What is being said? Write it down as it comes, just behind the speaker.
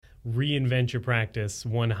reinvent your practice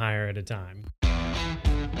one hire at a time.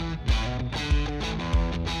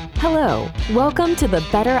 Hello, welcome to the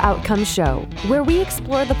Better Outcomes Show, where we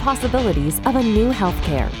explore the possibilities of a new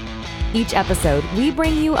healthcare. Each episode, we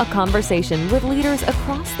bring you a conversation with leaders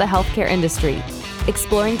across the healthcare industry,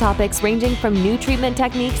 exploring topics ranging from new treatment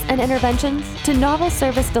techniques and interventions to novel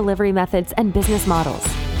service delivery methods and business models.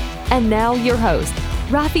 And now your host,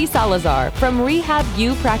 Rafi Salazar from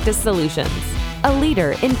RehabU Practice Solutions, a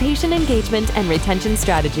leader in patient engagement and retention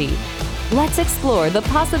strategy. Let's explore the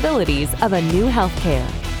possibilities of a new healthcare.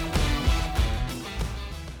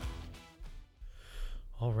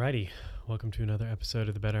 Alrighty, welcome to another episode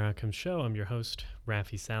of the Better Outcomes Show. I'm your host,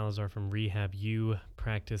 Rafi Salazar from RehabU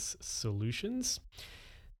Practice Solutions.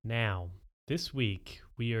 Now, this week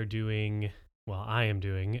I am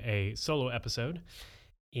doing a solo episode,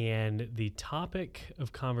 and the topic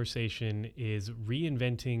of conversation is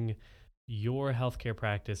reinventing your healthcare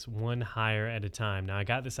practice one hire at a time. Now, I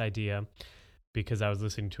got this idea because I was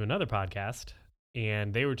listening to another podcast,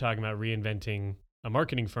 and they were talking about reinventing a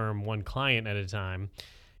marketing firm one client at a time.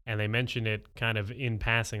 And they mentioned it kind of in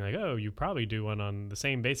passing, like, oh, you probably do one on the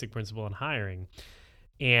same basic principle on hiring.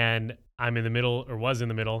 And I'm in the middle, or was in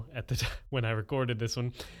the middle at the time when I recorded this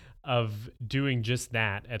one, of doing just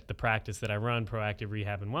that at the practice that I run, Proactive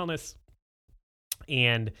Rehab and Wellness.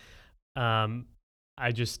 And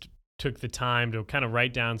I just took the time to kind of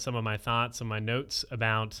write down some of my thoughts and my notes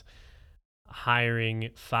about hiring,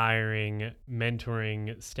 firing,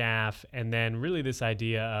 mentoring staff, and then really this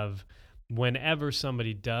idea of whenever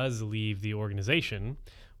somebody does leave the organization,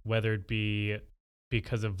 whether it be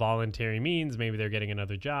because of voluntary means, maybe they're getting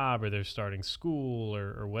another job or they're starting school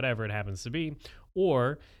or whatever it happens to be,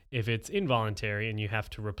 or if it's involuntary and you have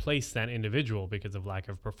to replace that individual because of lack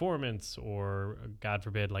of performance or, God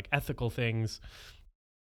forbid, like ethical things.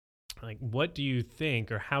 Like, what do you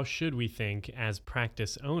think, or how should we think as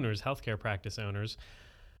practice owners, healthcare practice owners,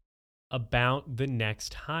 about the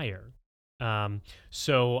next hire?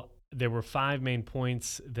 So there were 5 main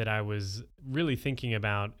points that I was really thinking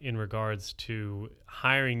about in regards to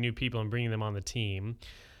hiring new people and bringing them on the team.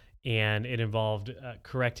 And it involved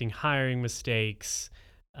correcting hiring mistakes,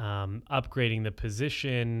 upgrading the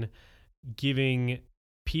position, giving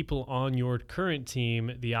people on your current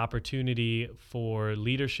team the opportunity for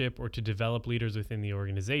leadership or to develop leaders within the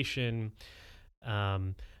organization,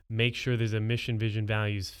 make sure there's a mission, vision,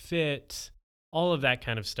 values fit, all of that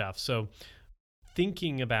kind of stuff. So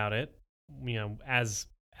thinking about it, as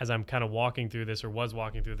I'm kind of walking through this, or was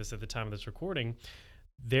walking through this at the time of this recording,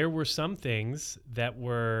 there were some things that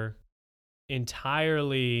were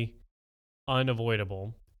entirely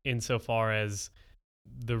unavoidable insofar as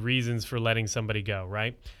the reasons for letting somebody go,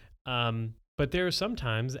 right? But there are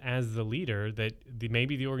sometimes, as the leader, that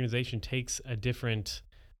maybe the organization takes a different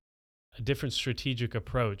strategic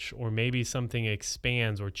approach, or maybe something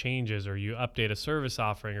expands or changes, or you update a service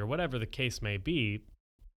offering, or whatever the case may be.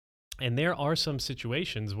 And there are some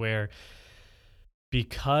situations where,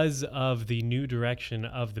 because of the new direction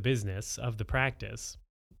of the business, of the practice,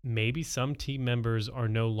 maybe some team members are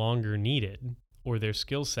no longer needed, or their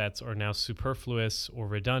skill sets are now superfluous or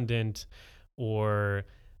redundant, or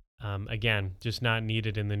again, just not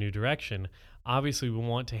needed in the new direction. Obviously, we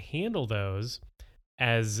want to handle those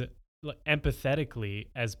as empathetically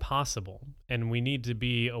as possible, and we need to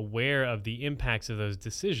be aware of the impacts of those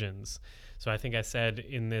decisions. So I think I said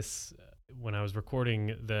in this, when I was recording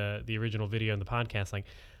the original video in the podcast, like,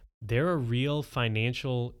 there are real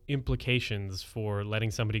financial implications for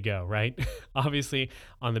letting somebody go, right? Obviously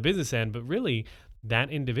on the business end, but really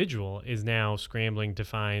that individual is now scrambling to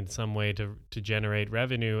find some way to generate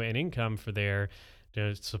revenue and income for to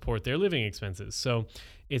support their living expenses. So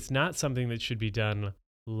it's not something that should be done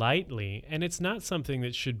lightly, and it's not something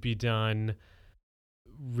that should be done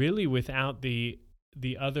really without the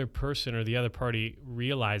other person or the other party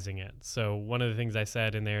realizing it. So one of the things I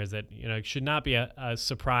said in there is that, it should not be a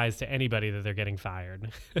surprise to anybody that they're getting fired.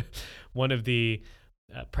 One of the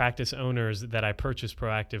practice owners that I purchased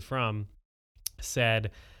Proactive from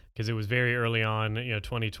said, because it was very early on,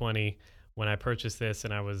 2020, when I purchased this,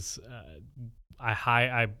 and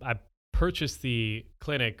I purchased the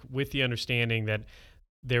clinic with the understanding that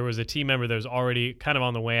there was a team member that was already kind of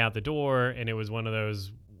on the way out the door, and it was one of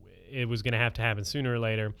those, it was going to have to happen sooner or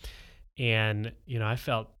later. And, I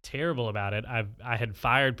felt terrible about it. I had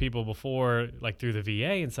fired people before, like through the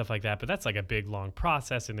VA and stuff like that, but that's like a big, long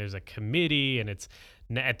process, and there's a committee, and it's,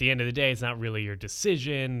 at the end of the day, it's not really your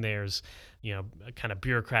decision. There's, kind of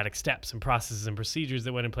bureaucratic steps and processes and procedures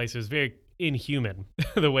that went in place. It was very inhuman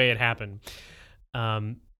the way it happened.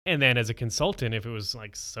 And then as a consultant, if it was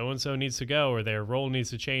like so-and-so needs to go or their role needs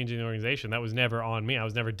to change in the organization, that was never on me. I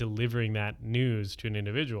was never delivering that news to an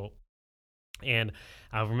individual. And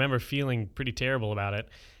I remember feeling pretty terrible about it.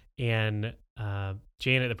 And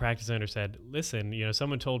Janet, the practice owner, said, listen,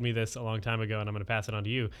 someone told me this a long time ago and I'm going to pass it on to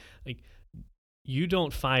you. Like, you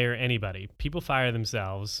don't fire anybody. People fire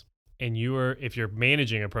themselves. And if you're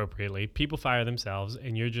managing appropriately, people fire themselves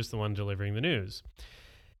and you're just the one delivering the news.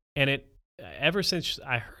 And ever since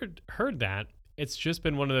I heard that, it's just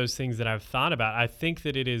been one of those things that I've thought about. I think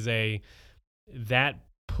that that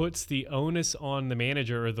puts the onus on the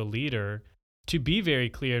manager or the leader to be very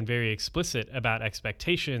clear and very explicit about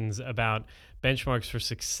expectations, about benchmarks for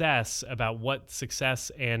success, about what success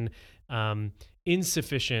and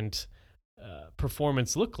insufficient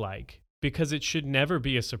performance look like, because it should never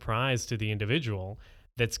be a surprise to the individual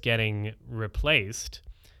that's getting replaced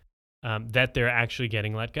that they're actually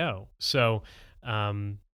getting let go. So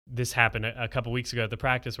this happened a couple weeks ago at the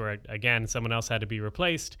practice where, again, someone else had to be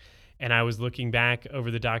replaced. And I was looking back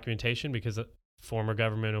over the documentation because a former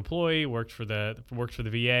government employee worked for the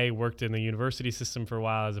VA, worked in the university system for a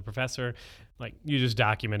while as a professor. Like, you just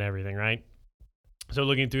document everything, right? So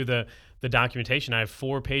looking through the documentation, I have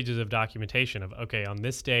 4 pages of documentation of, okay, on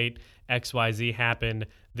this date, XYZ happened,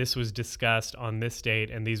 this was discussed on this date,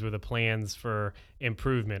 and these were the plans for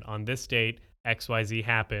improvement. On this date, XYZ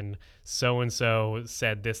happened, so-and-so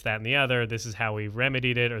said this, that, and the other, this is how we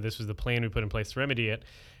remedied it, or this was the plan we put in place to remedy it.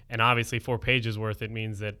 And obviously 4 pages worth, it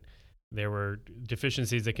means that there were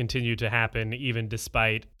deficiencies that continued to happen even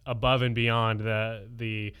despite above and beyond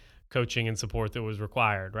the coaching and support that was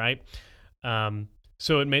required, right?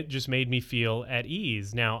 So it just made me feel at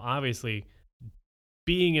ease. Now, obviously,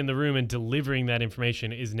 being in the room and delivering that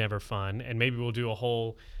information is never fun. And maybe we'll do a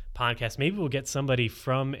whole podcast. Maybe we'll get somebody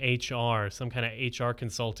from HR, some kind of HR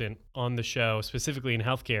consultant on the show, specifically in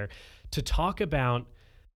healthcare, to talk about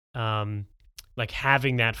like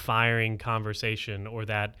having that firing conversation or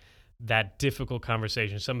that difficult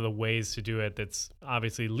conversation, some of the ways to do it that's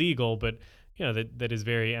obviously legal, but that is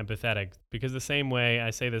very empathetic. Because the same way I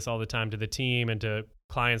say this all the time to the team and to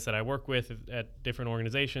clients that I work with at different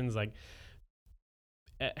organizations, like,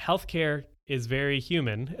 healthcare is very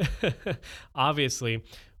human, obviously,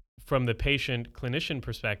 from the patient clinician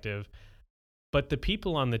perspective, but the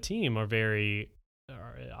people on the team obviously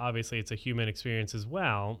it's a human experience as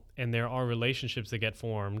well. And there are relationships that get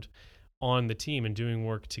formed on the team and doing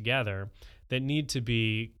work together that need to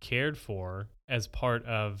be cared for as part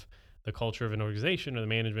of the culture of an organization or the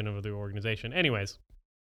management of the organization. Anyways,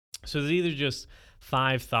 so these are just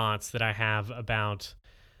 5 thoughts that I have about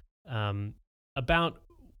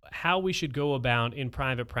how we should go about in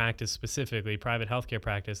private practice, specifically private healthcare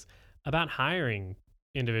practice, about hiring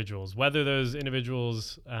individuals, whether those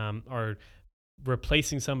individuals are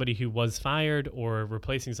replacing somebody who was fired or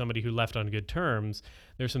replacing somebody who left on good terms.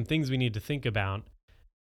 There's some things we need to think about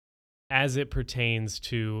as it pertains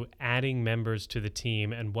to adding members to the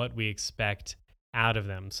team and what we expect out of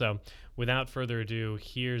them. So without further ado,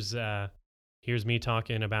 here's me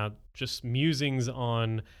talking about just musings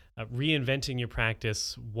on reinventing your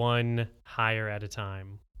practice one hire at a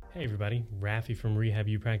time. Hey everybody, Rafi from Rehab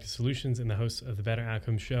U Practice Solutions and the host of the Better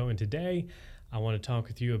Outcomes Show. And today I want to talk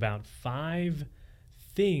with you about 5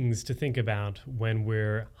 things to think about when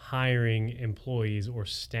we're hiring employees or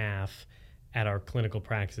staff at our clinical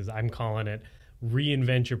practices. I'm calling it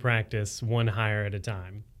reinvent your practice one hire at a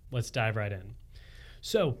time. Let's dive right in.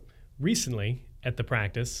 So recently at the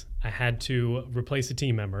practice, I had to replace a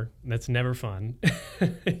team member. That's never fun.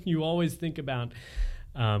 You always think about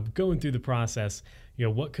going through the process,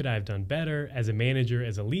 what could I have done better as a manager,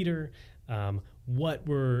 as a leader? What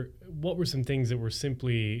were some things that were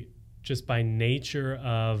simply just by nature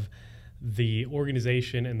of the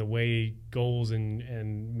organization and the way goals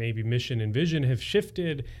and maybe mission and vision have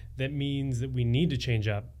shifted, that means that we need to change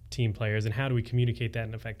up team players, and how do we communicate that in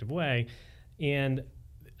an effective way? And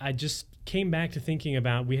I just came back to thinking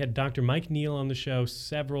about, we had Dr. Mike Neal on the show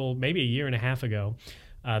maybe a year and a half ago,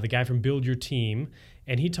 the guy from Build Your Team,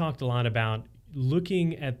 and he talked a lot about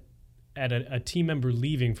looking at a team member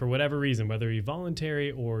leaving for whatever reason, whether you're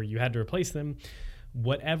voluntary or you had to replace them,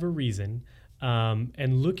 whatever reason,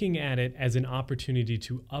 and looking at it as an opportunity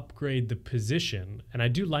to upgrade the position. And I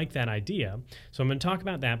do like that idea. So I'm going to talk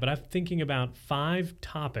about that, but I'm thinking about 5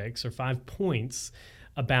 topics or 5 points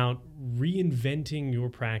about reinventing your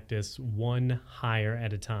practice one hire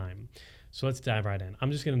at a time. So let's dive right in.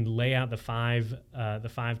 I'm just going to lay out the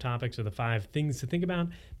five topics or the 5 things to think about,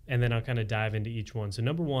 and then I'll kind of dive into each one. So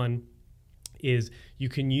number 1 is you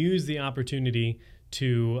can use the opportunity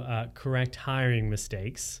to correct hiring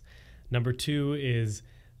mistakes. Number 2 is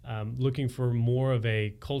looking for more of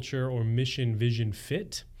a culture or mission vision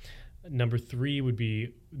fit. Number 3 would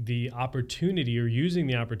be the opportunity or using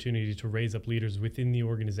the opportunity to raise up leaders within the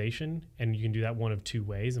organization. And you can do that one of 2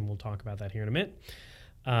 ways, and we'll talk about that here in a minute.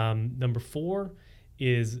 Number 4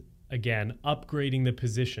 is, again, upgrading the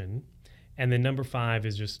position. And then number 5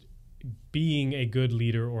 is just being a good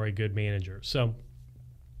leader or a good manager. So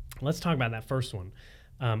let's talk about that first one,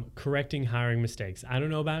 correcting hiring mistakes. I don't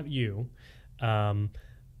know about you,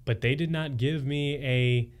 but they did not give me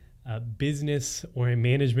a business or a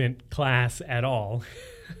management class at all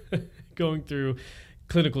going through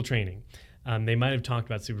clinical training. They might have talked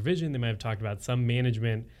about supervision. They might have talked about some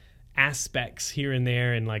management aspects here and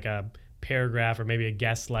there in like a paragraph or maybe a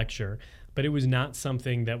guest lecture, but it was not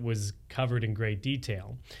something that was covered in great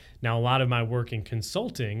detail. Now, a lot of my work in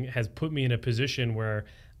consulting has put me in a position where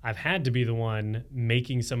I've had to be the one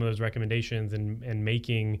making some of those recommendations and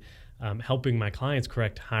making, helping my clients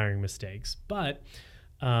correct hiring mistakes. But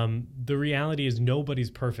the reality is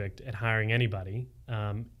nobody's perfect at hiring anybody.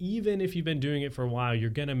 Even if you've been doing it for a while,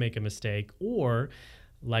 you're going to make a mistake. Or,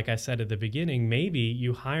 like I said at the beginning, maybe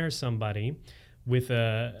you hire somebody with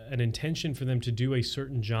an intention for them to do a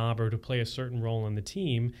certain job or to play a certain role on the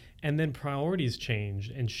team, and then priorities change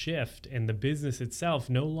and shift, and the business itself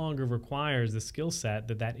no longer requires the skill set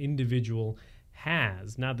that that individual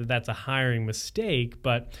has. Not that that's a hiring mistake,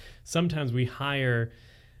 but sometimes we hire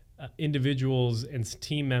individuals and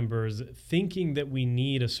team members thinking that we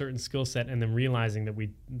need a certain skill set, and then realizing that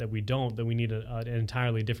we don't, that we need an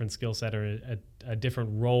entirely different skill set or a different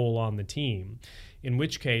role on the team, in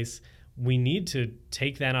which case we need to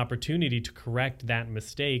take that opportunity to correct that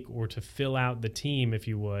mistake or to fill out the team, if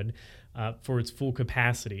you would, for its full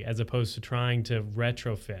capacity, as opposed to trying to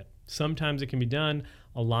retrofit. Sometimes it can be done.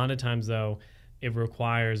 A lot of times, though, it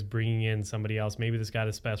requires bringing in somebody else. Maybe this got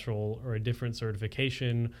a special or a different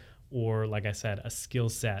certification, or, like I said, a skill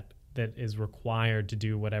set that is required to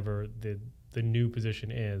do whatever the new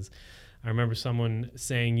position is. I remember someone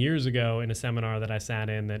saying years ago in a seminar that I sat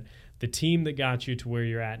in that the team that got you to where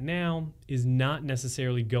you're at now is not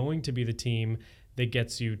necessarily going to be the team that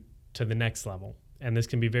gets you to the next level. And this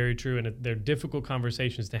can be very true, and they're difficult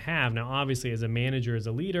conversations to have. Now, obviously, as a manager, as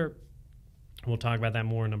a leader, we'll talk about that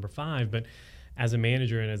more in number 5, but as a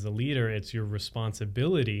manager and as a leader, it's your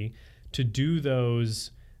responsibility to do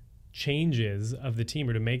those changes of the team,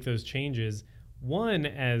 or to make those changes, one,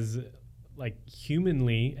 as like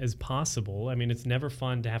humanly as possible. I mean, it's never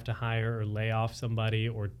fun to have to hire or lay off somebody,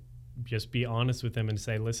 or just be honest with them and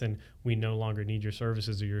say, listen, we no longer need your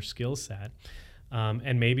services or your skill set.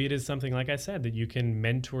 And maybe it is something, like I said, that you can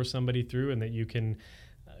mentor somebody through, and that you can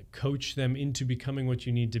coach them into becoming what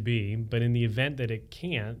you need to be. But in the event that it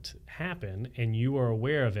can't happen and you are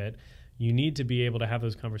aware of it, you need to be able to have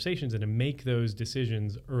those conversations and to make those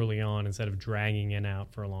decisions early on instead of dragging it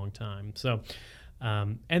out for a long time. So,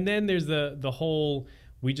 and then there's the whole,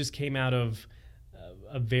 we just came out of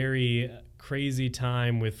a very crazy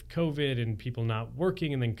time with COVID and people not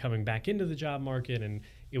working and then coming back into the job market, and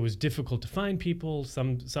it was difficult to find people.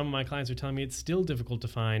 Some of my clients are telling me it's still difficult to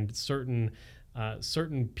find certain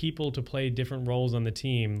people to play different roles on the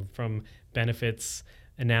team, from benefits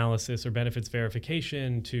analysis or benefits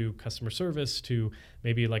verification to customer service to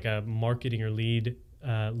maybe like a marketing or lead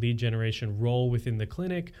generation role within the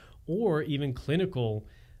clinic, or even clinical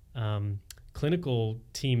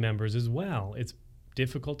team members as well. It's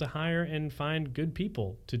difficult to hire and find good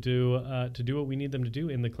people to do what we need them to do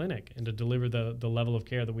in the clinic and to deliver the level of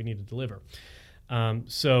care that we need to deliver.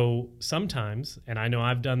 So sometimes, and I know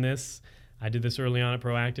I've done this, I did this early on at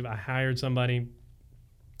Proactive, I hired somebody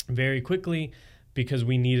very quickly because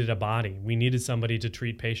we needed a body. We needed somebody to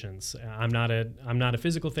treat patients. I'm not a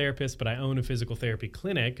physical therapist, but I own a physical therapy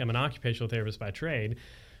clinic. I'm an occupational therapist by trade.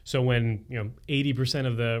 So when 80%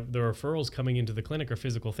 of the referrals coming into the clinic are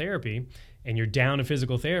physical therapy, and you're down a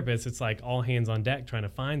physical therapist, it's like all hands on deck trying to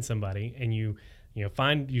find somebody. And you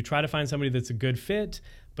try to find somebody that's a good fit,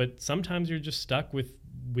 but sometimes you're just stuck with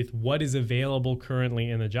what is available currently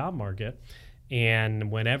in the job market. And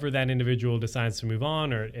whenever that individual decides to move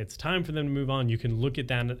on, or it's time for them to move on, you can look at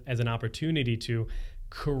that as an opportunity to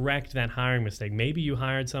correct that hiring mistake. Maybe you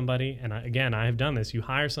hired somebody, and I have done this. You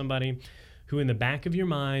hire somebody who in the back of your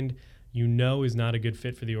mind, is not a good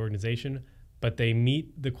fit for the organization, but they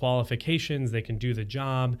meet the qualifications, they can do the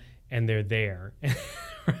job, and they're there,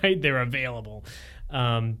 right? They're available.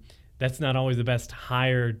 That's not always the best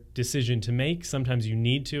hire decision to make. Sometimes you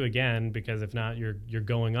need to, again, because if not, you're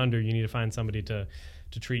going under. You need to find somebody to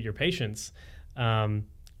treat your patients.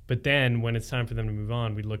 But then when it's time for them to move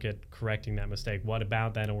on, we look at correcting that mistake. What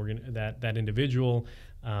about that individual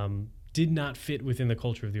did not fit within the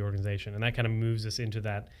culture of the organization. And that kind of moves us into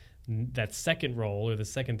that second role, or the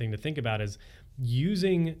second thing to think about, is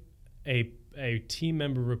using a team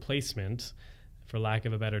member replacement, for lack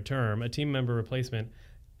of a better term, a team member replacement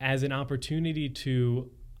as an opportunity to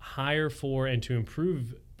hire for and to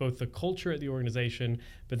improve both the culture at the organization,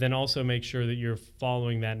 but then also make sure that you're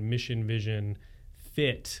following that mission, vision,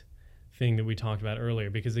 fit thing that we talked about earlier.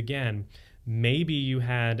 Because again, maybe you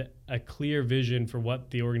had a clear vision for what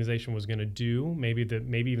the organization was going to do, maybe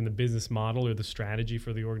even the business model or the strategy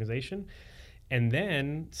for the organization, and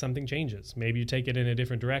then something changes. Maybe you take it in a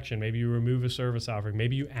different direction. Maybe you remove a service offering.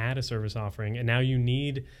 Maybe you add a service offering, and now you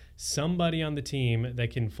need somebody on the team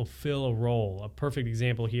that can fulfill a role. A perfect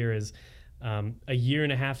example here is a year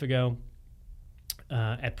and a half ago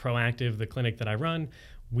at Proactive, the clinic that I run,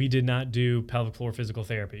 we did not do pelvic floor physical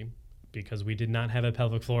therapy because we did not have a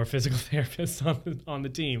pelvic floor physical therapist on the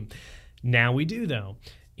team. Now we do, though.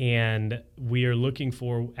 And we are looking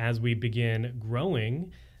for, as we begin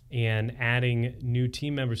growing and adding new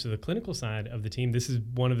team members to the clinical side of the team, this is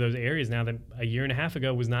one of those areas now that a year and a half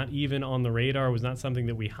ago was not even on the radar, was not something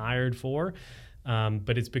that we hired for,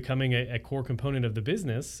 but it's becoming a core component of the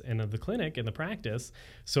business and of the clinic and the practice.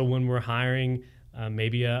 So when we're hiring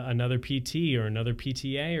maybe another PT or another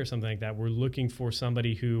PTA or something like that, we're looking for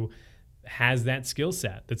somebody who has that skill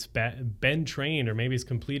set, that's been trained, or maybe has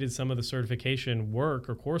completed some of the certification work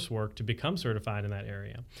or coursework to become certified in that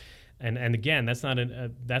area. And again, that's not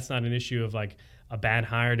an issue of like a bad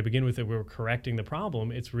hire to begin with, that we're correcting the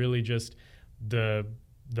problem. It's really just the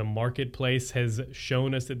marketplace has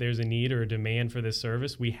shown us that there's a need or a demand for this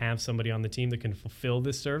service. We have somebody on the team that can fulfill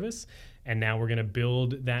this service, and now we're going to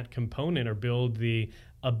build that component or build the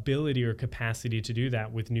ability or capacity to do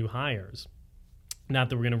that with new hires. Not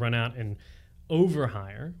that we're going to run out and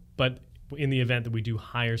overhire, but in the event that we do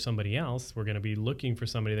hire somebody else, we're going to be looking for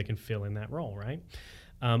somebody that can fill in that role, right?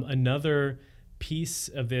 Another piece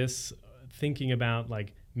of this, thinking about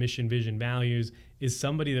like mission, vision, values, is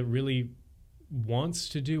somebody that really wants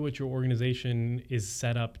to do what your organization is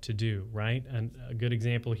set up to do, right? And a good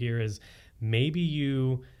example here is maybe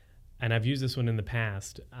you, and I've used this one in the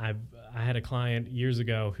past, I had a client years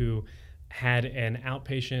ago who had an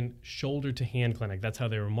outpatient shoulder to hand clinic. That's how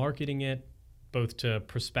they were marketing it, both to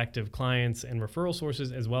prospective clients and referral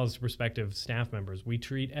sources, as well as to prospective staff members. We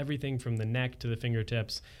treat everything from the neck to the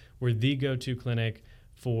fingertips. We're the go-to clinic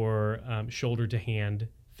for shoulder to hand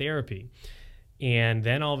therapy. And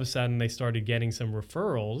then all of a sudden they started getting some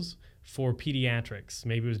referrals for pediatrics.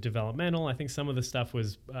 Maybe it was developmental. I think some of the stuff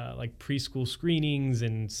was like preschool screenings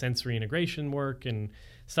and sensory integration work and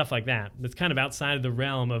stuff like that. That's kind of outside of the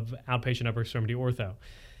realm of outpatient upper extremity ortho.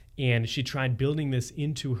 And she tried building this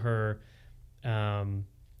into her, kind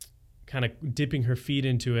of dipping her feet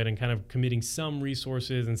into it and kind of committing some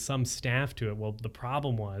resources and some staff to it. Well, the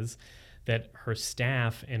problem was that her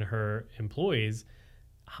staff and her employees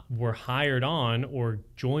were hired on or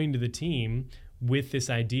joined the team with this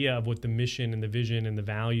idea of what the mission and the vision and the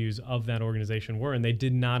values of that organization were. And they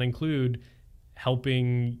did not include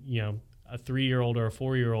helping, a 3-year-old or a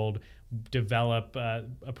 4-year-old develop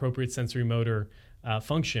appropriate sensory motor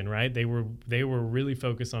function, right? They were really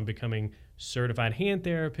focused on becoming certified hand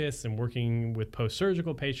therapists and working with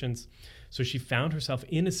post-surgical patients. So she found herself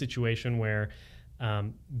in a situation where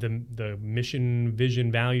the mission,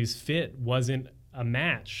 vision, values fit wasn't a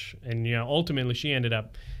match. And ultimately she ended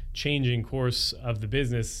up changing course of the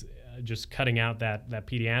business, just cutting out that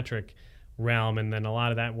pediatric realm, and then a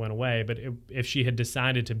lot of that went away. But if she had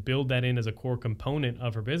decided to build that in as a core component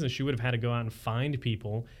of her business, she would have had to go out and find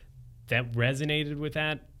people that resonated with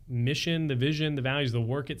that mission, the vision, the values, the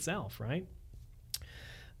work itself, right?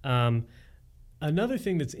 Another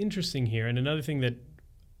thing that's interesting here, and another thing that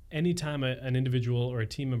anytime an individual or a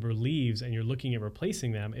team member leaves and you're looking at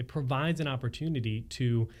replacing them, it provides an opportunity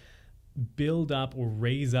to build up or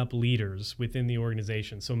raise up leaders within the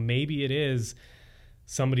organization. So maybe it is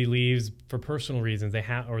somebody leaves for personal reasons,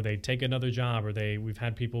 or they take another job, or we've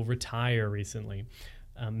had people retire recently.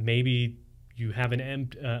 Maybe you have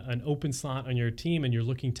an open slot on your team and you're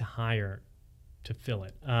looking to hire to fill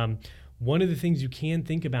it. One of the things you can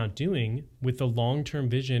think about doing with the long-term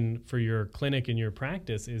vision for your clinic and your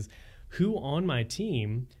practice is, who on my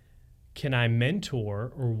team can I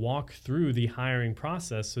mentor or walk through the hiring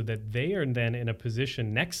process so that they are then in a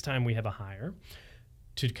position next time we have a hire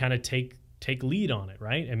to kind of take lead on it,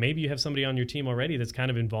 right? And maybe you have somebody on your team already that's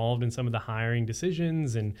kind of involved in some of the hiring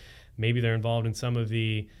decisions, and maybe they're involved in some of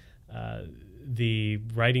the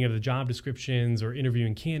writing of the job descriptions or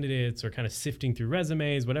interviewing candidates or kind of sifting through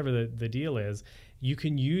resumes, whatever the deal is. You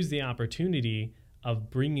can use the opportunity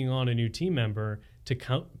of bringing on a new team member to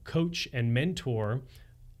coach and mentor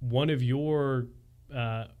one of your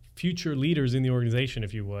future leaders in the organization,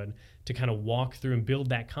 if you would, to kind of walk through and build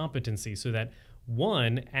that competency so that,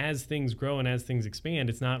 one, as things grow and as things expand,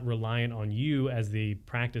 it's not reliant on you as the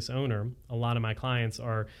practice owner. A lot of my clients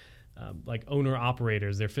are like owner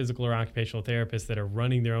operators. They're physical or occupational therapists that are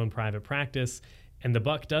running their own private practice. And the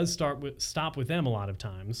buck does stop with them a lot of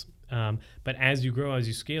times. But as you grow, as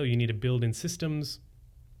you scale, you need to build in systems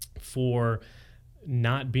for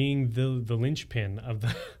not being the linchpin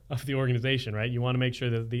of the organization, right? You want to make sure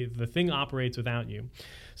that the thing operates without you.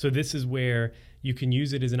 So this is where you can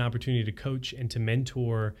use it as an opportunity to coach and to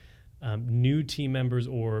mentor new team members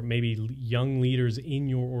or maybe young leaders in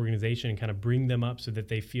your organization and kind of bring them up so that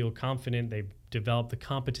they feel confident, they develop the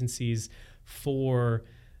competencies for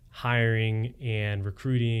hiring and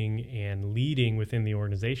recruiting and leading within the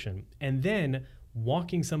organization. And then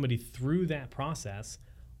walking somebody through that process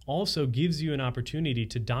also gives you an opportunity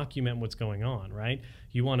to document what's going on, right?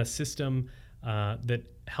 You want a system that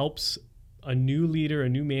helps a new leader, a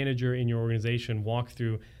new manager in your organization walk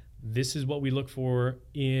through, this is what we look for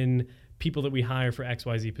in people that we hire for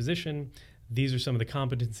XYZ position. These are some of the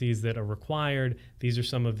competencies that are required. These are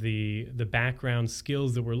some of the background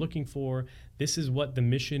skills that we're looking for. This is what the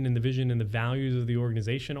mission and the vision and the values of the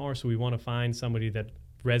organization are. So we want to find somebody that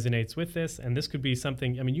resonates with this. And this could be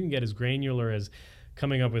something, I mean, you can get as granular as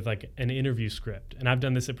coming up with like an interview script. And I've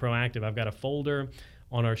done this at Proactive. I've got a folder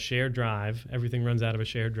on our shared drive. Everything runs out of a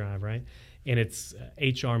shared drive, right? And it's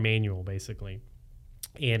HR manual, basically.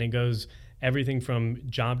 And it goes everything from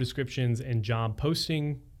job descriptions and job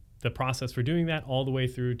posting, the process for doing that, all the way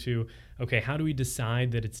through to, okay, how do we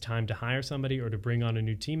decide that it's time to hire somebody or to bring on a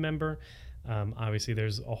new team member? Obviously,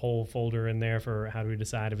 there's a whole folder in there for how do we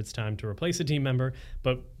decide if it's time to replace a team member.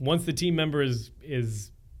 But once the team member is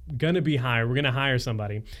going to be hired, we're going to hire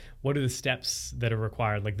somebody, what are the steps that are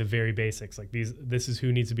required, like the very basics, like this is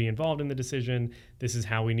who needs to be involved in the decision, this is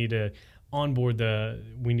how we need to onboard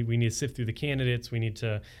we need to sift through the candidates, we need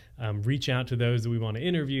to reach out to those that we want to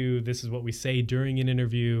interview, this is what we say during an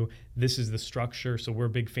interview, this is the structure. So we're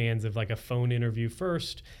big fans of like a phone interview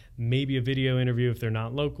first, maybe a video interview if they're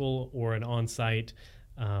not local, or an on-site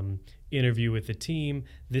interview with the team.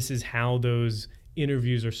 This is how those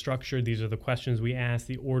interviews are structured. These are the questions we ask,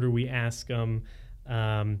 the order we ask them.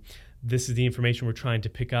 This is the information we're trying to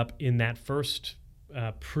pick up in that first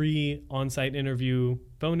pre-on-site interview,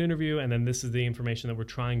 phone interview, and then this is the information that we're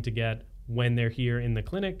trying to get when they're here in the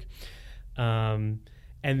clinic. And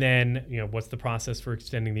then, what's the process for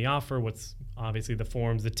extending the offer? What's obviously the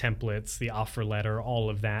forms, the templates, the offer letter, all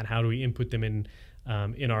of that. How do we input them in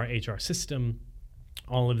our HR system?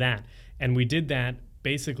 All of that. And we did that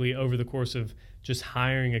basically over the course of just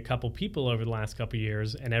hiring a couple people over the last couple of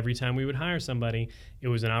years. And every time we would hire somebody, it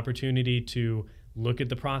was an opportunity to look at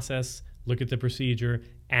the process, look at the procedure,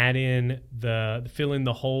 add in fill in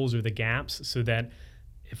the holes or the gaps so that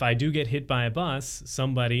if I do get hit by a bus,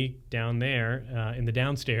 somebody down there in the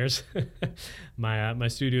downstairs, my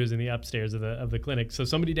studio is in the upstairs of the clinic, so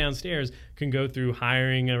somebody downstairs can go through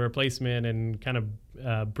hiring a replacement and kind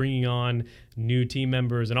of bringing on new team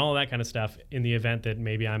members and all that kind of stuff in the event that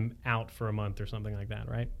maybe I'm out for a month or something like that,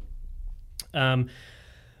 right?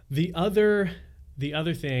 The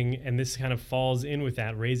other thing, and this kind of falls in with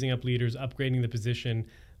that, raising up leaders, upgrading the position,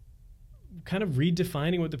 kind of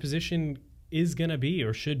redefining what the position is going to be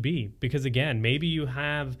or should be. Because again, maybe you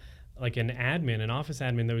have like an office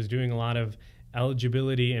admin that was doing a lot of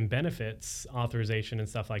eligibility and benefits authorization and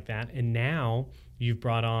stuff like that. And now you've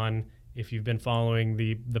brought on, if you've been following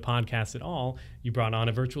the podcast at all, you brought on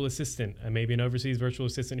a virtual assistant, maybe an overseas virtual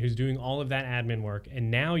assistant who's doing all of that admin work.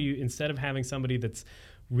 And now you, instead of having somebody that's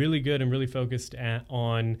really good and really focused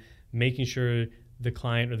on making sure the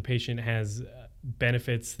client or the patient has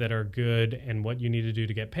benefits that are good and what you need to do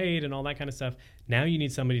to get paid and all that kind of stuff, now you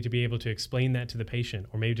need somebody to be able to explain that to the patient,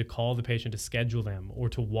 or maybe to call the patient to schedule them, or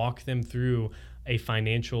to walk them through a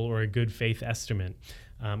financial or a good faith estimate,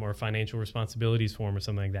 or a financial responsibilities form or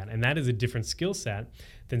something like that. And that is a different skill set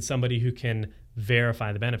than somebody who can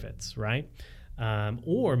verify the benefits, right?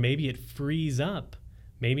 Or maybe it frees up,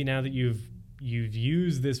 maybe now that you've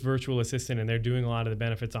used this virtual assistant and they're doing a lot of the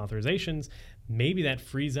benefits authorizations, maybe that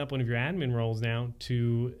frees up one of your admin roles now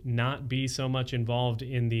to not be so much involved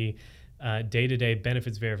in the day-to-day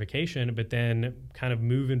benefits verification, but then kind of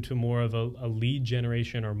move into more of a lead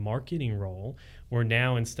generation or marketing role, where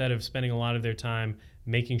now instead of spending a lot of their time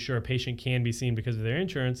making sure a patient can be seen because of their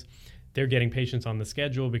insurance, they're getting patients on the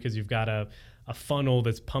schedule because you've got a funnel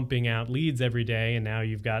that's pumping out leads every day, and now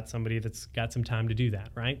you've got somebody that's got some time to do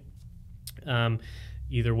that, right?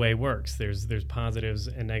 either way works. There's positives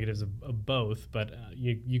and negatives of both, but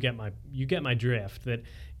you get my drift, that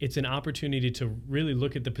it's an opportunity to really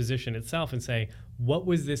look at the position itself and say, what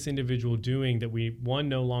was this individual doing that we, one,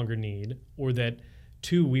 no longer need, or that,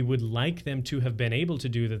 two, we would like them to have been able to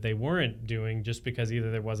do that they weren't doing just because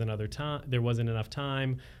either there wasn't enough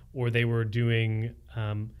time, or they were doing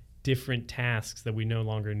different tasks that we no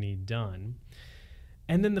longer need done.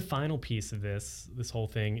 And then the final piece of this whole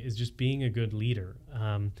thing is just being a good leader.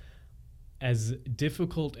 As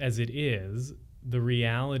difficult as it is, the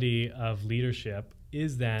reality of leadership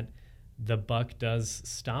is that the buck does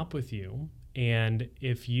stop with you. And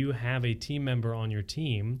if you have a team member on your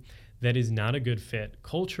team that is not a good fit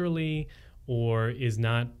culturally, or is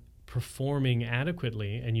not performing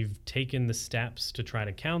adequately, and you've taken the steps to try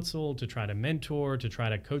to counsel, to try to mentor, to try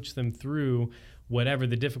to coach them through whatever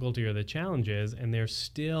the difficulty or the challenge is, and they're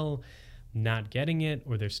still not getting it,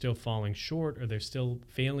 or they're still falling short, or they're still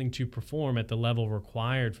failing to perform at the level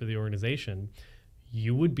required for the organization,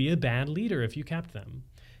 you would be a bad leader if you kept them.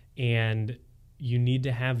 And you need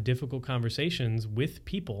to have difficult conversations with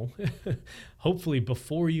people, hopefully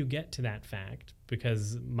before you get to that fact,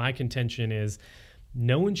 because my contention is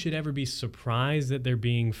no one should ever be surprised that they're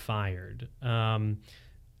being fired.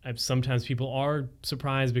 Sometimes people are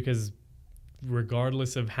surprised because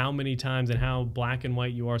regardless of how many times and how black and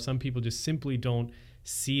white you are, some people just simply don't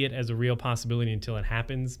see it as a real possibility until it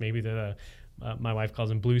happens. Maybe my wife calls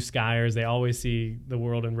them blue skiers. They always see the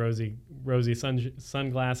world in rosy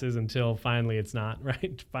sunglasses until finally it's not,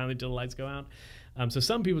 right? Finally, till the lights go out. So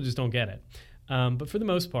some people just don't get it. But for the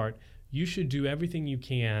most part, you should do everything you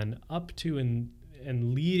can up to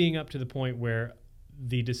and leading up to the point where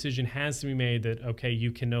the decision has to be made that, okay,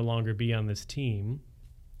 you can no longer be on this team.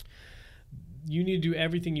 You need to do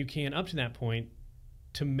everything you can up to that point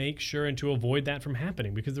to make sure and to avoid that from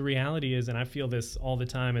happening. Because the reality is, and I feel this all the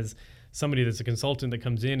time as somebody that's a consultant that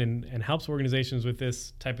comes in and helps organizations with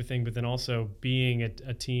this type of thing, but then also being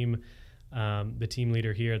a team, the team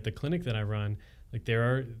leader here at the clinic that I run, like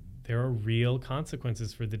there are real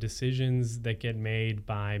consequences for the decisions that get made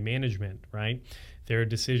by management, right? There are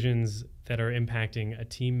decisions that are impacting a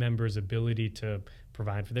team member's ability to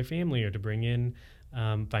provide for their family, or to bring in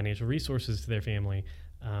financial resources to their family,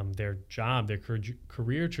 their job, their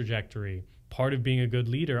career trajectory. Part of being a good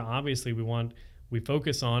leader, obviously, we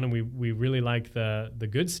focus on, and we really like the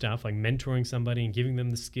good stuff, like mentoring somebody and giving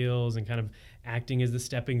them the skills and kind of acting as the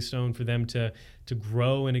stepping stone for them to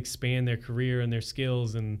grow and expand their career and their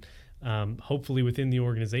skills, and hopefully within the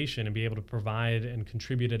organization, and be able to provide and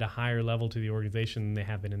contribute at a higher level to the organization than they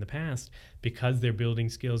have been in the past, because they're building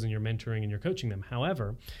skills and you're mentoring and you're coaching them.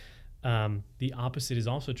 However, the opposite is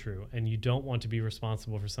also true, and you don't want to be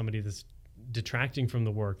responsible for somebody that's detracting from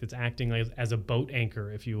the work, that's acting as a boat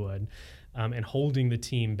anchor, if you would, and holding the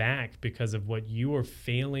team back because of what you are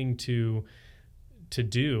failing to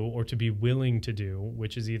do or to be willing to do,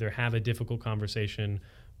 which is either have a difficult conversation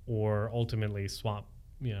or ultimately swap,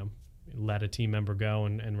 let a team member go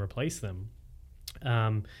and replace them.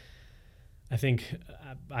 I think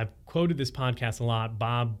I've quoted this podcast a lot.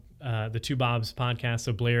 The Two Bobs podcast,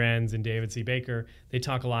 so Blair Enns and David C. Baker, they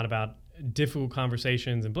talk a lot about difficult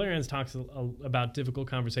conversations, and Blair Enns talks about difficult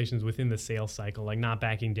conversations within the sales cycle, like not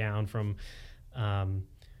backing down from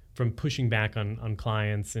pushing back on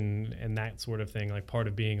clients and that sort of thing. Like part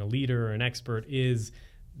of being a leader or an expert is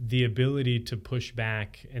the ability to push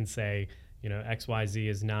back and say, XYZ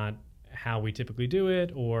is not how we typically do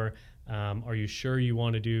it, or are you sure you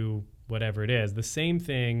want to do whatever it is? The same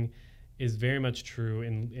thing is very much true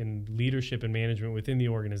in leadership and management within the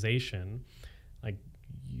organization. Like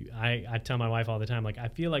I tell my wife all the time, like I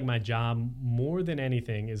feel like my job more than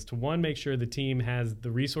anything is to, one, make sure the team has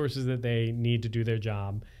the resources that they need to do their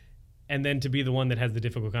job, and then to be the one that has the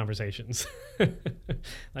difficult conversations.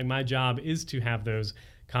 Like my job is to have those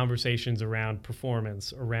conversations around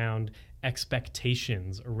performance, around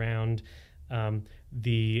expectations, around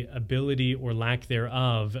the ability or lack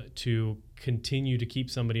thereof to continue to keep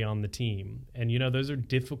somebody on the team. And, those are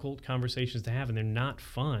difficult conversations to have, and they're not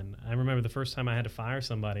fun. I remember the first time I had to fire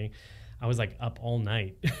somebody, I was like up all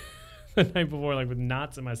night the night before, like with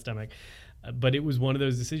knots in my stomach. But it was one of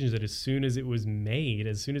those decisions that as soon as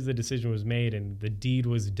the decision was made and the deed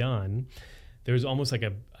was done, there was almost like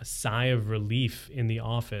a sigh of relief in the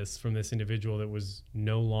office from this individual that was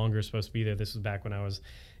no longer supposed to be there. This was back when I was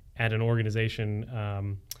at an organization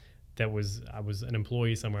I was an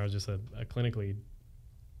employee somewhere. I was just a clinic lead.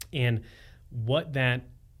 And what that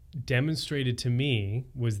demonstrated to me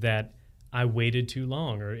was that I waited too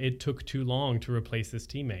long, or it took too long to replace this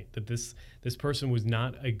teammate, that this person was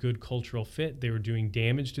not a good cultural fit. They were doing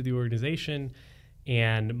damage to the organization.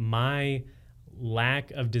 And my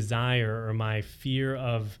lack of desire or my fear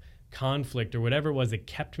of conflict or whatever it was that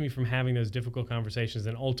kept me from having those difficult conversations,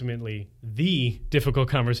 and ultimately the difficult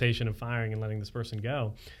conversation of firing and letting this person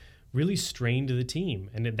go, really strained the team.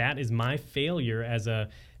 And that is my failure as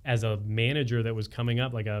a manager that was coming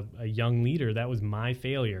up, like a young leader. That was my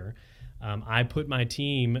failure. I put my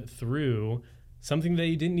team through something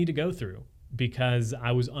they didn't need to go through because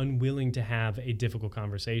I was unwilling to have a difficult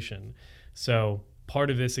conversation. So part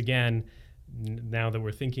of this, again, now that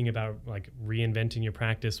we're thinking about like reinventing your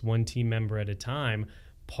practice one team member at a time,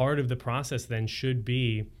 part of the process then should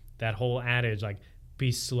be that whole adage, like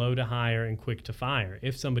be slow to hire and quick to fire.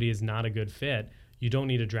 If somebody is not a good fit, you don't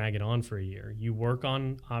need to drag it on for a year. You work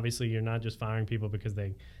on, obviously you're not just firing people because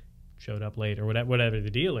they showed up late or whatever the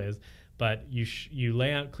deal is, but you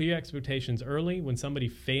lay out clear expectations early. When somebody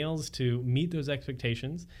fails to meet those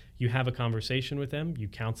expectations, you have a conversation with them, you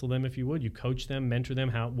counsel them if you would, you coach them, mentor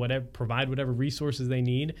them, provide whatever resources they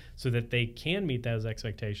need so that they can meet those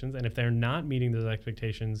expectations. And if they're not meeting those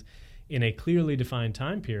expectations in a clearly defined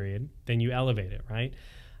time period, then you elevate it, right?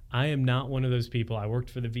 I am not one of those people. I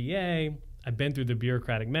worked for the VA, I've been through the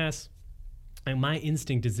bureaucratic mess, and my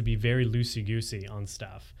instinct is to be very loosey-goosey on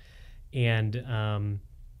stuff. And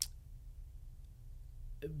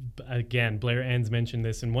again, Blair Enns mentioned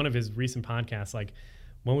this in one of his recent podcasts, like,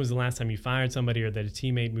 when was the last time you fired somebody or that a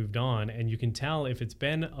teammate moved on? And you can tell if it's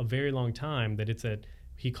been a very long time that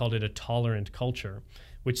he called it a tolerant culture,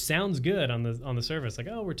 which sounds good on the surface, like,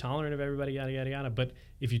 oh, we're tolerant of everybody, yada, yada, yada. But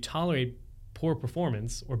if you tolerate poor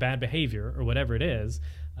performance or bad behavior or whatever it is,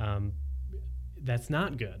 that's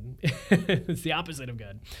not good. It's the opposite of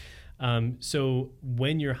good. So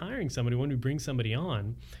when you're hiring somebody, when we bring somebody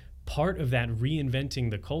on, part of that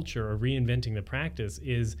reinventing the culture or reinventing the practice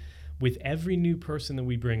is with every new person that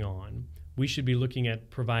we bring on, we should be looking at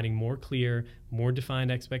providing more clear, more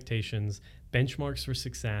defined expectations, benchmarks for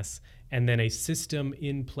success, and then a system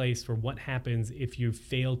in place for what happens if you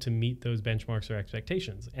fail to meet those benchmarks or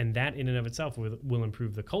expectations. And that in and of itself will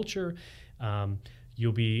improve the culture.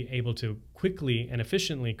 You'll be able to quickly and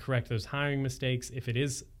efficiently correct those hiring mistakes. If it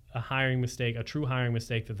is a hiring mistake, a true hiring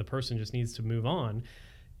mistake that the person just needs to move on,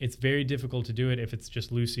 it's very difficult to do it if it's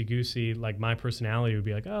just loosey-goosey. Like my personality would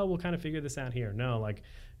be like, oh, we'll kind of figure this out here. No, like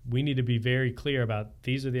we need to be very clear about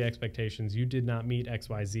these are the expectations. You did not meet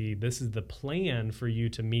XYZ. This is the plan for you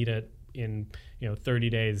to meet it in 30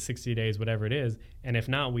 days, 60 days, whatever it is. And if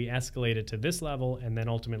not, we escalate it to this level and then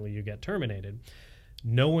ultimately you get terminated.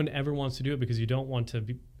 No one ever wants to do it because you don't want to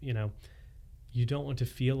be, you don't want to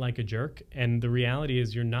feel like a jerk. And the reality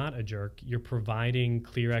is you're not a jerk. You're providing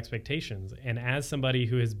clear expectations. And as somebody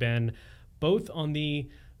who has been both on the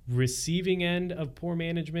receiving end of poor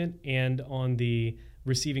management and on the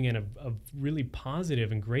receiving end of really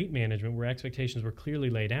positive and great management where expectations were clearly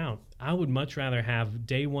laid out, I would much rather have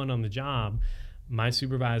day one on the job, my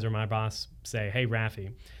supervisor, my boss say, hey,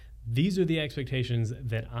 Rafi, these are the expectations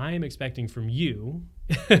that I am expecting from you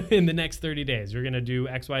in the next 30 days. You're going to do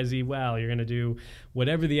XYZ well. You're going to do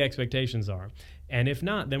whatever the expectations are. And if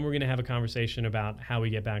not, then we're going to have a conversation about how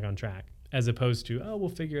we get back on track, as opposed to, oh, we'll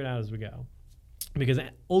figure it out as we go. Because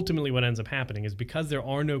ultimately what ends up happening is because there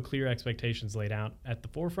are no clear expectations laid out at the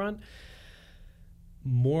forefront,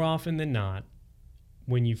 more often than not,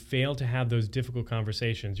 when you fail to have those difficult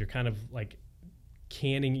conversations, you're kind of like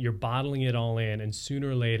you're bottling it all in, and sooner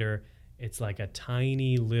or later it's like a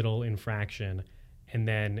tiny little infraction, and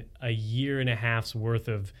then a year and a half's worth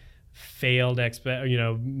of failed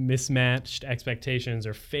mismatched expectations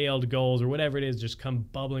or failed goals or whatever it is just come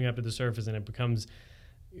bubbling up at the surface, and it becomes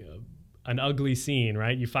an ugly scene,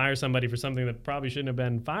 right? You fire somebody for something that probably shouldn't have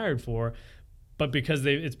been fired for, but because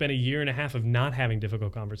it's been a year and a half of not having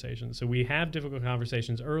difficult conversations. So we have difficult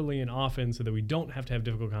conversations early and often so that we don't have to have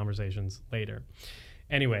difficult conversations later.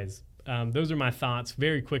 Anyways, those are my thoughts,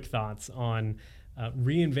 very quick thoughts on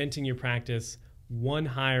reinventing your practice one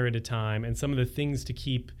hire at a time and some of the things to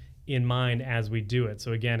keep in mind as we do it.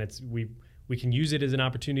 So again, we can use it as an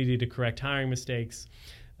opportunity to correct hiring mistakes.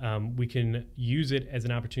 We can use it as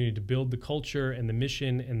an opportunity to build the culture and the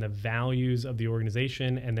mission and the values of the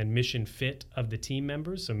organization and then mission fit of the team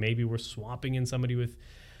members. So maybe we're swapping in somebody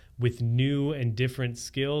with new and different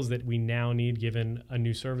skills that we now need given a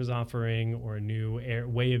new service offering or a new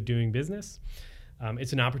way of doing business.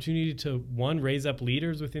 It's an opportunity to, one, raise up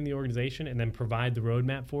leaders within the organization and then provide the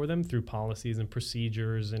roadmap for them through policies and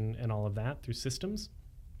procedures and all of that through systems.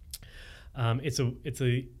 It's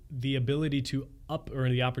the ability to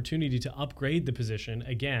the opportunity to upgrade the position,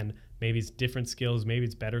 again, Maybe it's different skills, maybe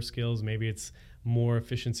it's better skills, maybe it's more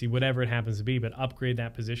efficiency, whatever it happens to be, but upgrade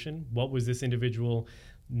that position. What was this individual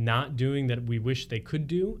not doing that we wish they could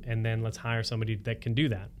do? And then let's hire somebody that can do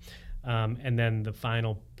that. And then the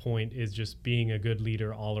final point is just being a good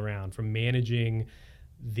leader all around, from managing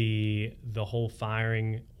the whole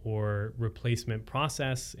firing or replacement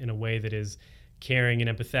process in a way that is caring and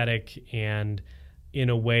empathetic, and in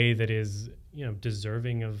a way that is,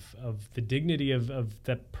 deserving of the dignity of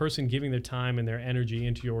that person giving their time and their energy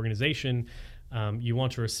into your organization. You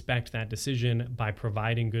want to respect that decision by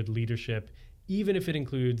providing good leadership, even if it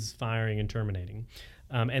includes firing and terminating.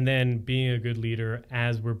 And then being a good leader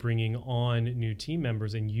as we're bringing on new team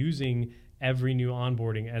members, and using every new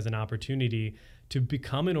onboarding as an opportunity to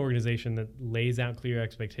become an organization that lays out clear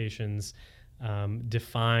expectations,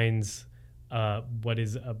 defines what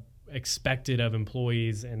is expected of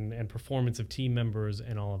employees and performance of team members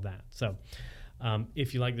and all of that. So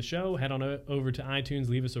if you like the show, head on over to iTunes,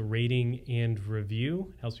 leave us a rating and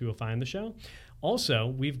review. Helps people find the show. Also,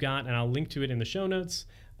 we've got, and I'll link to it in the show notes,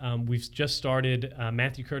 we've just started,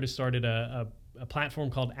 Matthew Curtis started a platform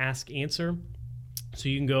called Ask Answer. So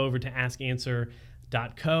you can go over to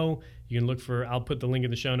askanswer.co. You can look for, I'll put the link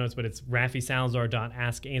in the show notes, but it's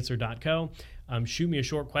rafisalazar.askanswer.co. Shoot me a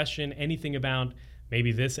short question, anything about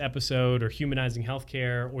maybe this episode or humanizing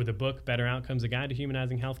healthcare, or the book Better Outcomes, A Guide to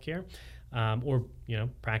Humanizing Healthcare, or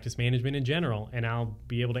practice management in general, and I'll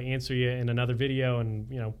be able to answer you in another video, and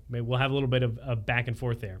maybe we'll have a little bit of back and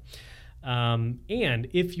forth there. And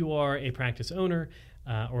if you are a practice owner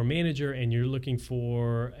or manager, and you're looking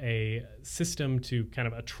for a system to kind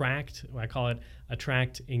of attract, I call it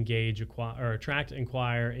attract, engage, acquire, or attract,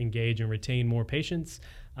 inquire, engage, and retain more patients,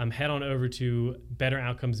 head on over to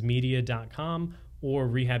betteroutcomesmedia.com or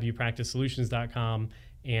rehabuppracticesolutions.com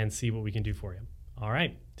and see what we can do for you. All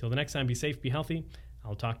right. Till the next time, be safe, be healthy.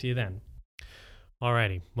 I'll talk to you then. All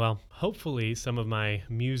righty. Well, hopefully some of my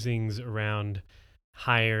musings around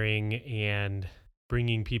hiring and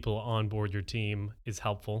bringing people on board your team is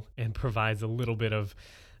helpful and provides a little bit of,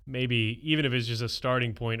 maybe even if it's just a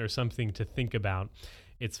starting point or something to think about.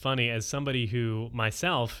 It's funny, as somebody who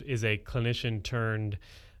myself is a clinician turned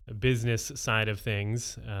business side of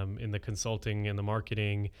things, in the consulting and the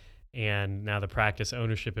marketing and now the practice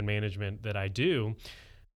ownership and management that I do,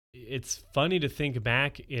 it's funny to think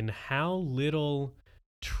back in how little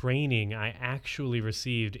training I actually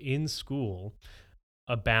received in school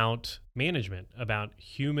about management, about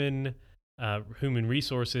human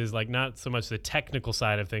resources, like not so much the technical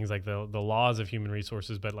side of things, like the laws of human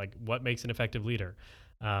resources, but like what makes an effective leader.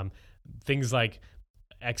 Things like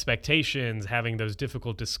expectations, having those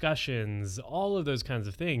difficult discussions, all of those kinds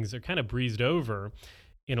of things are kind of breezed over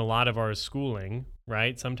in a lot of our schooling,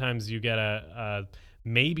 right? Sometimes you get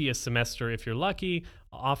maybe a semester if you're lucky.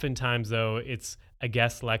 Oftentimes, though, it's a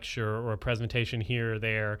guest lecture or a presentation here or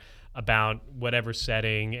there about whatever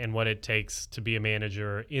setting and what it takes to be a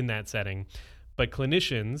manager in that setting. But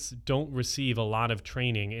clinicians don't receive a lot of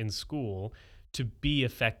training in school to be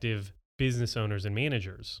effective business owners and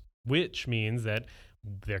managers, which means that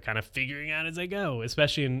they're kind of figuring out as they go,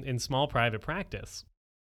 especially in small private practice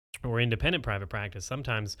or independent private practice.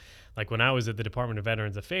 Sometimes, like when I was at the Department of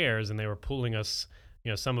Veterans Affairs and they were pulling us,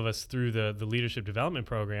 some of us through the leadership development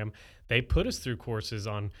program, they put us through courses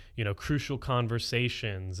on, crucial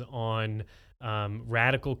conversations, on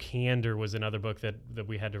Radical Candor was another book that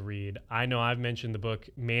we had to read. I know I've mentioned the book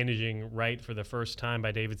Managing Right for the First Time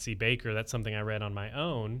by David C. Baker. That's something I read on my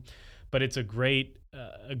own, but it's a great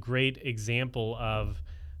example of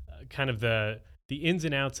kind of the ins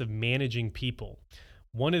and outs of managing people.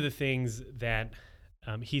 One of the things that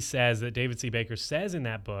he says, that David C. Baker says in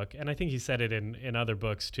that book, and I think he said it in other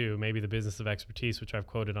books too, maybe The Business of Expertise, which I've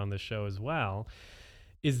quoted on this show as well,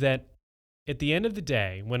 is that at the end of the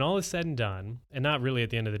day, when all is said and done, and not really at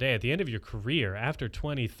the end of the day, at the end of your career, after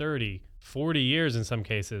 20, 30, 40 years in some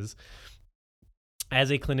cases, as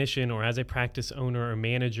a clinician or as a practice owner or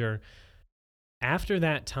manager, after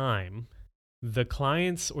that time, the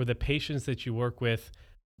clients or the patients that you work with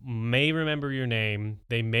may remember your name.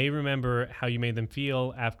 They may remember how you made them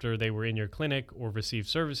feel after they were in your clinic or received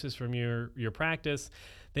services from your practice.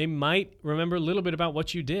 They might remember a little bit about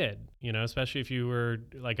what you did, especially if you were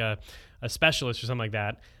like a specialist or something like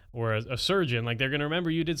that, or a surgeon, like they're going to remember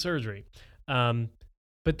you did surgery.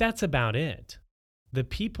 But that's about it. The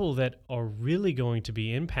people that are really going to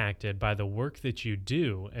be impacted by the work that you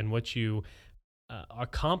do and what you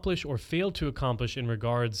accomplish or fail to accomplish in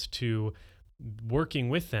regards to working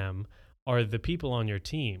with them are the people on your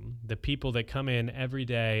team, the people that come in every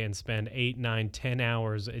day and spend 8, 9, 10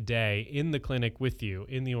 hours a day in the clinic with you,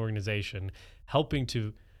 in the organization, helping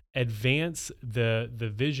to advance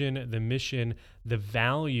the vision, the mission, the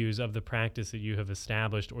values of the practice that you have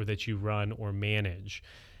established or that you run or manage.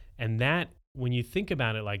 And that, when you think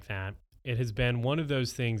about it like that, it has been one of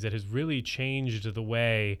those things that has really changed the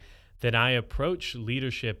way that I approach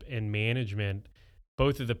leadership and management,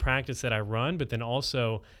 both of the practice that I run, but then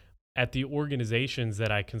also at the organizations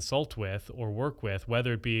that I consult with or work with,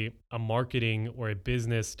 whether it be a marketing or a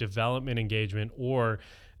business development engagement or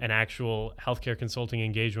an actual healthcare consulting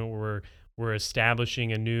engagement where we're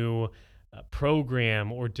establishing a new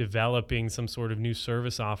program or developing some sort of new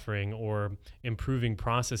service offering or improving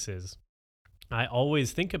processes. I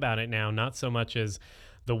always think about it now, not so much as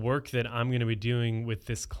the work that I'm going to be doing with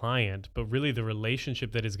this client, but really the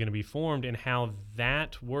relationship that is going to be formed and how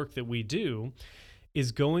that work that we do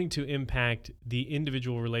is going to impact the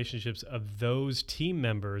individual relationships of those team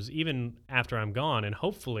members, even after I'm gone. And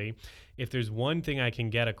hopefully, if there's one thing I can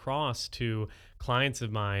get across to clients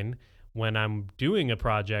of mine when I'm doing a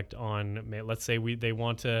project on, let's say they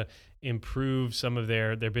want to improve some of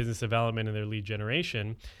their business development and their lead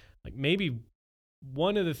generation, like maybe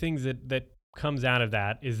one of the things that comes out of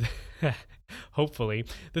that is hopefully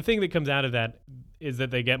the thing that comes out of that is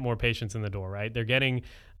that they get more patients in the door, right? They're getting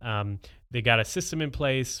they got a system in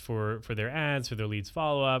place for their ads, for their leads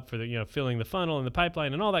follow-up, for the, filling the funnel and the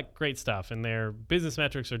pipeline and all that great stuff, and their business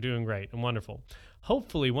metrics are doing great and wonderful.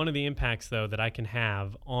 Hopefully one of the impacts though that I can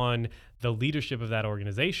have on the leadership of that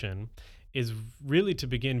organization is really to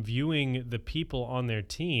begin viewing the people on their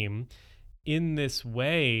team in this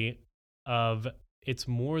way of it's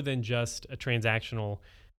more than just a transactional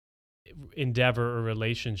endeavor or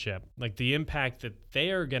relationship. Like the impact that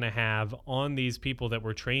they are going to have on these people that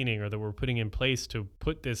we're training or that we're putting in place to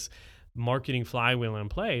put this marketing flywheel in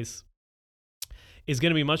place is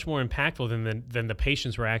going to be much more impactful than the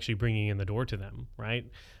patients we're actually bringing in the door to them, right?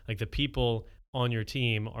 Like the people on your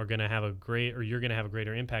team are going to have you're going to have a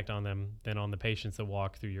greater impact on them than on the patients that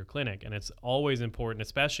walk through your clinic. And it's always important,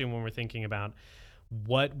 especially when we're thinking about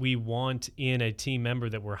what we want in a team member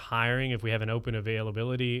that we're hiring, if we have an open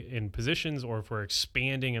availability in positions or if we're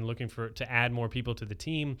expanding and looking to add more people to the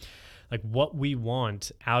team, like what we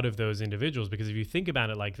want out of those individuals. Because if you think about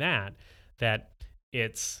it like that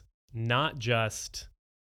it's not just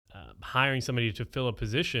hiring somebody to fill a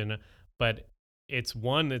position, but it's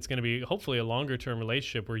one that's going to be hopefully a longer term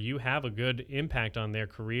relationship where you have a good impact on their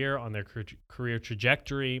career, on their career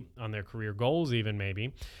trajectory, on their career goals even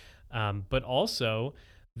maybe. But also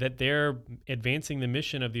that they're advancing the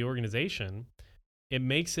mission of the organization. It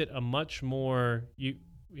makes it a much more,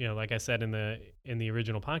 like I said in the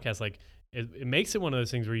original podcast, like it makes it one of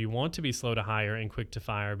those things where you want to be slow to hire and quick to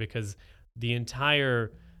fire, because the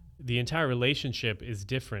entire relationship is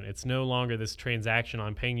different. It's no longer this transaction.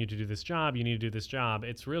 I'm paying you to do this job. You need to do this job.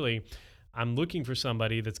 It's really, I'm looking for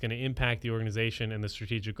somebody that's going to impact the organization and the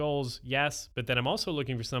strategic goals, yes, but then I'm also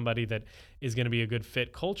looking for somebody that is going to be a good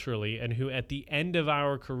fit culturally and who at the end of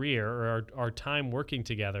our career or our time working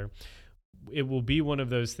together, it will be one of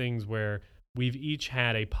those things where we've each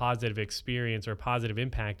had a positive experience or positive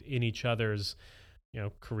impact in each other's,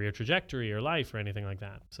 career trajectory or life or anything like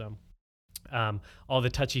that. So all the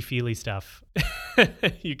touchy-feely stuff,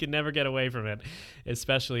 you can never get away from it,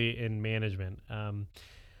 especially in management.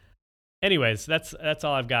 Anyways, that's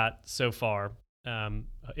all I've got so far.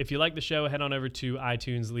 If you like the show, head on over to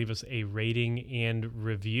iTunes, leave us a rating and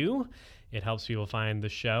review. It helps people find the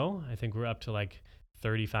show. I think we're up to like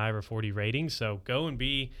 35 or 40 ratings, so go and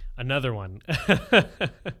be another one.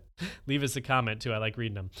 Leave us a comment too. I like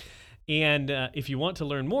reading them. And if you want to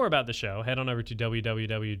learn more about the show, head on over to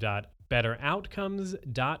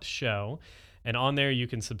www.betteroutcomes.show. And on there you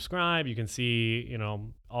can subscribe. You can see,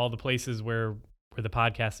 all the places where the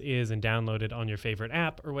podcast is and download it on your favorite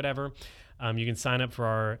app or whatever. You can sign up for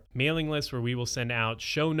our mailing list where we will send out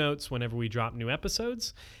show notes whenever we drop new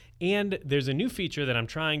episodes. And there's a new feature that I'm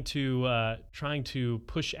trying to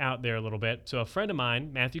push out there a little bit. So a friend of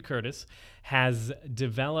mine, Matthew Curtis, has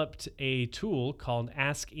developed a tool called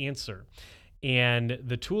Ask Answer. And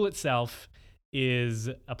the tool itself is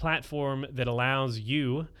a platform that allows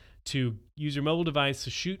you to use your mobile device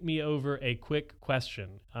to shoot me over a quick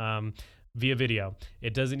question via video.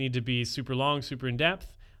 It doesn't need to be super long, super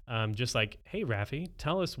in-depth. Just like, hey, Raffi,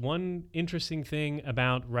 tell us one interesting thing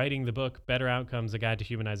about writing the book, Better Outcomes, A Guide to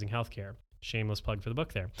Humanizing Healthcare. Shameless plug for the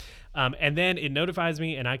book there. And then it notifies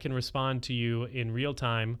me and I can respond to you in real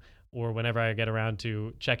time or whenever I get around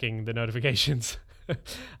to checking the notifications.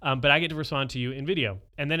 But I get to respond to you in video.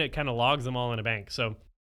 And then it kind of logs them all in a bank. So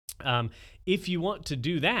if you want to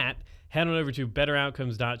do that, head on over to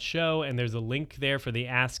betteroutcomes.show and there's a link there for the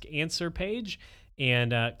Ask Answer page.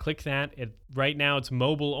 and click that. Right now it's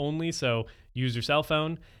mobile only, so use your cell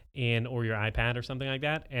phone or your iPad or something like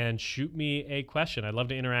that, and shoot me a question. I'd love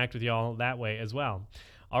to interact with y'all that way as well.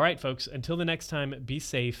 All right, folks, until the next time, be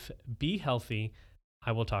safe, be healthy.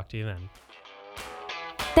 I will talk to you then.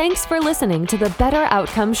 Thanks for listening to the Better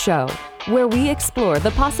Outcomes Show, where we explore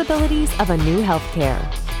the possibilities of a new healthcare.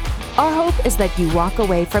 Our hope is that you walk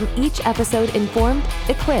away from each episode informed,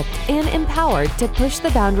 equipped, and empowered to push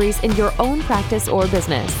the boundaries in your own practice or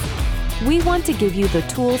business. We want to give you the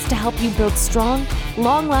tools to help you build strong,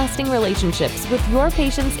 long-lasting relationships with your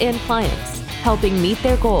patients and clients, helping meet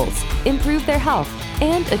their goals, improve their health,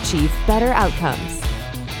 and achieve better outcomes.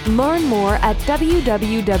 Learn more at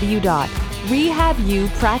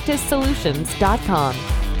www.rehabuppracticesolutions.com.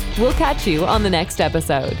 We'll catch you on the next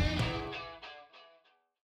episode.